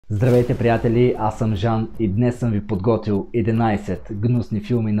Здравейте, приятели, аз съм Жан и днес съм ви подготвил 11 гнусни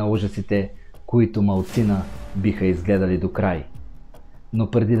филми на ужасите, които малцина биха изгледали до край.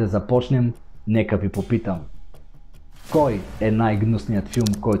 Но преди да започнем, нека ви попитам. Кой е най-гнусният филм,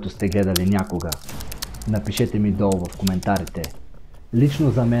 който сте гледали някога? Напишете ми долу в коментарите.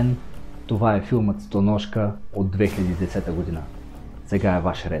 Лично за мен това е филмът Стоножка от 2010 година. Сега е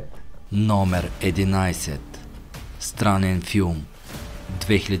ваш ред. Номер 11. Странен филм.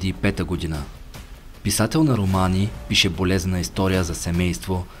 2005 година. Писател на романи, пише болезнена история за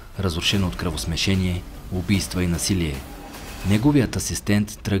семейство, разрушено от кръвосмешение, убийства и насилие. Неговият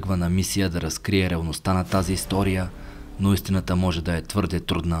асистент тръгва на мисия да разкрие реалността на тази история, но истината може да е твърде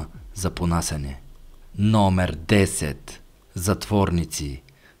трудна за понасяне. Номер 10. Затворници.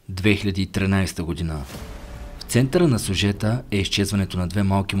 2013 година. В центъра на сюжета е изчезването на две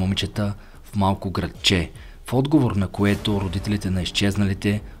малки момичета в малко градче, в отговор на което родителите на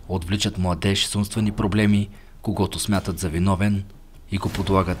изчезналите отвличат младеж с умствени проблеми, когото смятат за виновен и го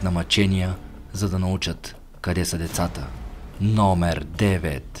подлагат на мъчения, за да научат къде са децата. Номер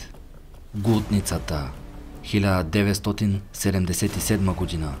 9. ГЛУТНИЦАТА. 1977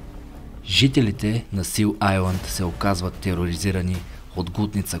 година. Жителите на Сил Айланд се оказват тероризирани от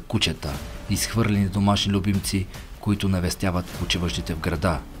глутница кучета, изхвърлени домашни любимци, които навестяват почиващите в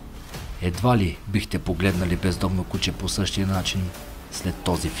града. Едва ли бихте погледнали бездомно куче по същия начин след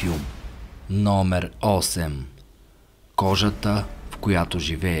този филм. Номер 8. КОЖАТА, в която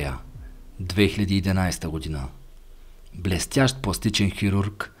живея. 2011 година. Блестящ пластичен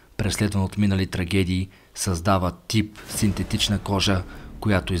хирург, преследван от минали трагедии, създава тип синтетична кожа,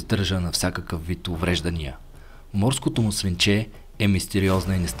 която издържа на всякакъв вид увреждания. Морското му свинче е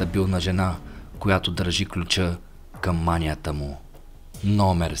мистериозна и нестабилна жена, която държи ключа към манията му.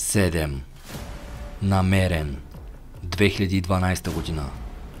 Номер 7. НАМЕРЕН. 2012 година.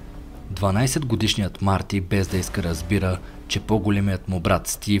 12-годишният Марти, без да иска разбира, че по-големият му брат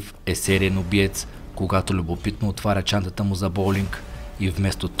Стив е сериен убиец, когато любопитно отваря чантата му за боулинг и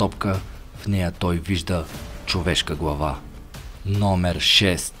вместо топка в нея той вижда човешка глава. Номер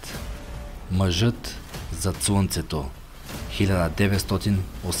 6. Мъжът зад слънцето.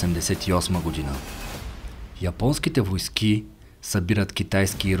 1988 година. Японските войски събират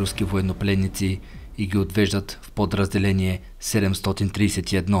китайски и руски военнопленници и ги отвеждат в подразделение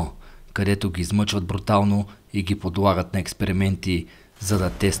 731, където ги измъчват брутално и ги подлагат на експерименти, за да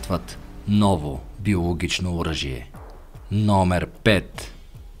тестват ново биологично оръжие. Номер 5.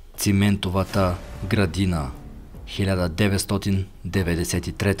 ЦИМЕНТОВАТА ГРАДИНА.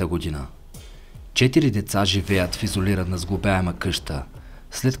 1993 година. 4 деца живеят в изолирана сглобяема къща.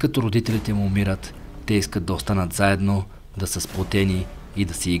 След като родителите му умират, те искат да останат заедно, да са сплотени и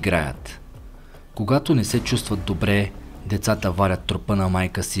да си играят. Когато не се чувстват добре, децата варят трупа на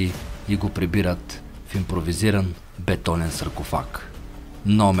майка си и го прибират в импровизиран бетонен саркофаг.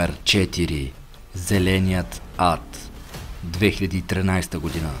 Номер 4. Зеленият ад. 2013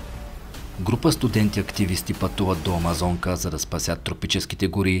 година. Група студенти-активисти пътуват до Амазонка, за да спасят тропическите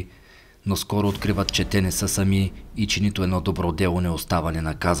гори, но скоро откриват, че те не са сами и че нито едно добро дело не остава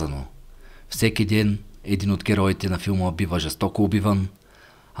ненаказано. Всеки ден един от героите на филма бива жестоко убиван,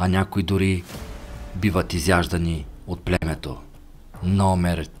 а някои дори биват изяждани от племето.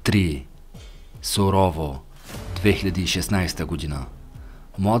 Номер 3. СУРОВО. 2016 година.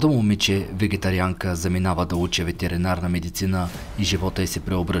 Млада момиче, вегетарианка, заминава да учи ветеринарна медицина и живота й се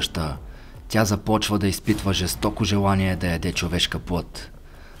преобръща. Тя започва да изпитва жестоко желание да яде човешка плът.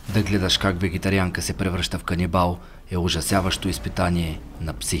 Да гледаш как вегетарианка се превръща в канибал е ужасяващо изпитание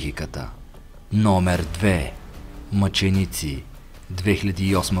на психиката. Номер 2. МЪЧЕНИЦИ.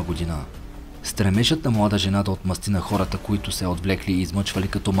 2008 година. Стремежът на млада жена да отмъсти на хората, които се отвлекли и измъчвали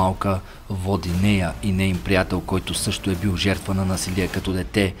като малка, води нея и нейн приятел, който също е бил жертва на насилие като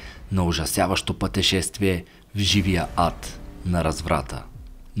дете, на ужасяващо пътешествие в живия ад на разврата.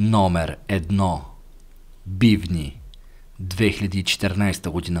 Номер 1. БИВНИ. 2014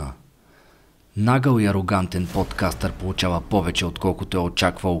 година. Нагъл и арогантен подкастър получава повече, отколкото е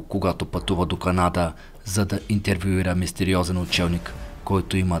очаквал, когато пътува до Канада, за да интервюира мистериозен учелник,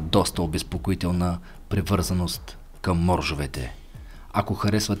 който има доста обезпокоителна привързаност към моржовете. Ако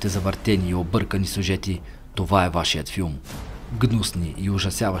харесвате завъртени и объркани сюжети, това е вашият филм. Гнусни и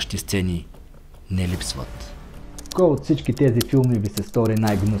ужасяващи сцени не липсват. Кой от всички тези филми ви се стори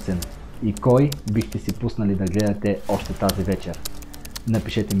най-гнусен? И кой бихте си пуснали да гледате още тази вечер?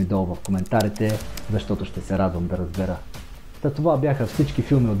 Напишете ми долу в коментарите, защото ще се радвам да разбера. Това бяха всички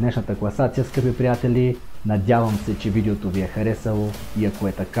филми от днешната класация, скъпи приятели. Надявам се, че видеото ви е харесало и ако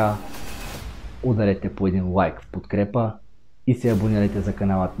е така, ударете по един лайк в подкрепа и се абонирайте за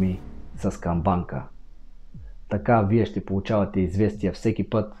каналът ми с камбанка. Така вие ще получавате известия всеки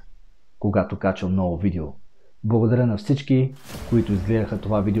път, когато качвам ново видео. Благодаря на всички, които изгледаха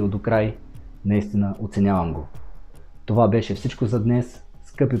това видео до край. Наистина оценявам го. Това беше всичко за днес.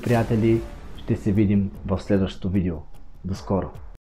 Скъпи приятели, ще се видим в следващото видео. До скоро!